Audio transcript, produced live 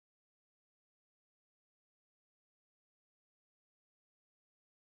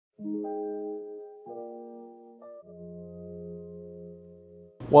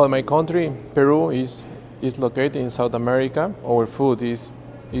Well, my country, Peru, is located in South America. Our food is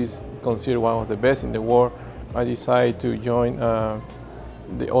considered one of the best in the world. I decided to join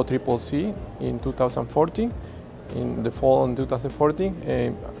the OCCC in 2014, in the fall in 2014.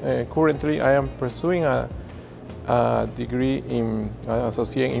 And currently, I am pursuing a degree in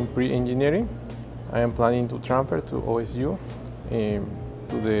associate in pre-engineering. I am planning to transfer to OSU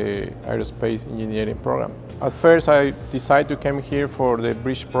to the aerospace engineering program. At first, I decided to come here for the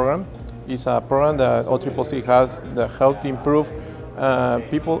bridge program. It's a program that OCCC has that helps to improve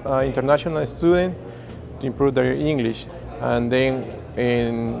international students to improve their English. And then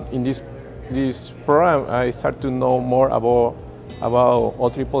in this program, I started to know more about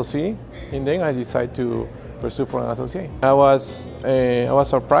OCCC, and then I decided to pursue for an associate. I was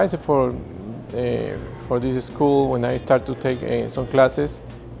surprised for this school when I started to take some classes.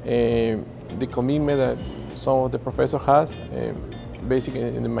 The commitment that some of the professors has, basically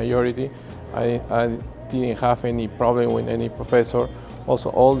in the majority, I didn't have any problem with any professor. Also,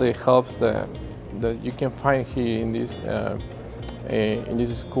 all the help that you can find here in this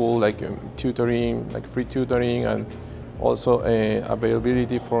school, like tutoring, like free tutoring, and also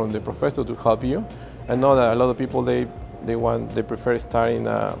availability from the professor to help you. I know that a lot of people they prefer starting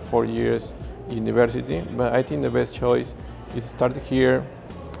 4 years university, but I think the best choice is start here.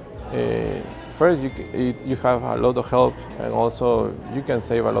 First, you have a lot of help, and also you can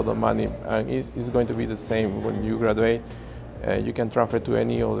save a lot of money, and it's going to be the same when you graduate. You can transfer to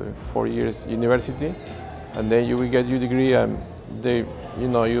any of the 4 years university, and then you will get your degree, and they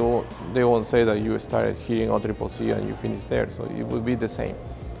won't say that you started here in OCCC and you finished there, so it will be the same.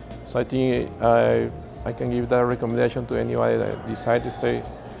 So I think I can give that recommendation to anybody that decide to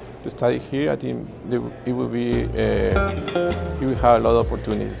study here. I think it will have a lot of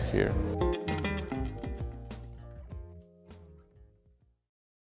opportunities here.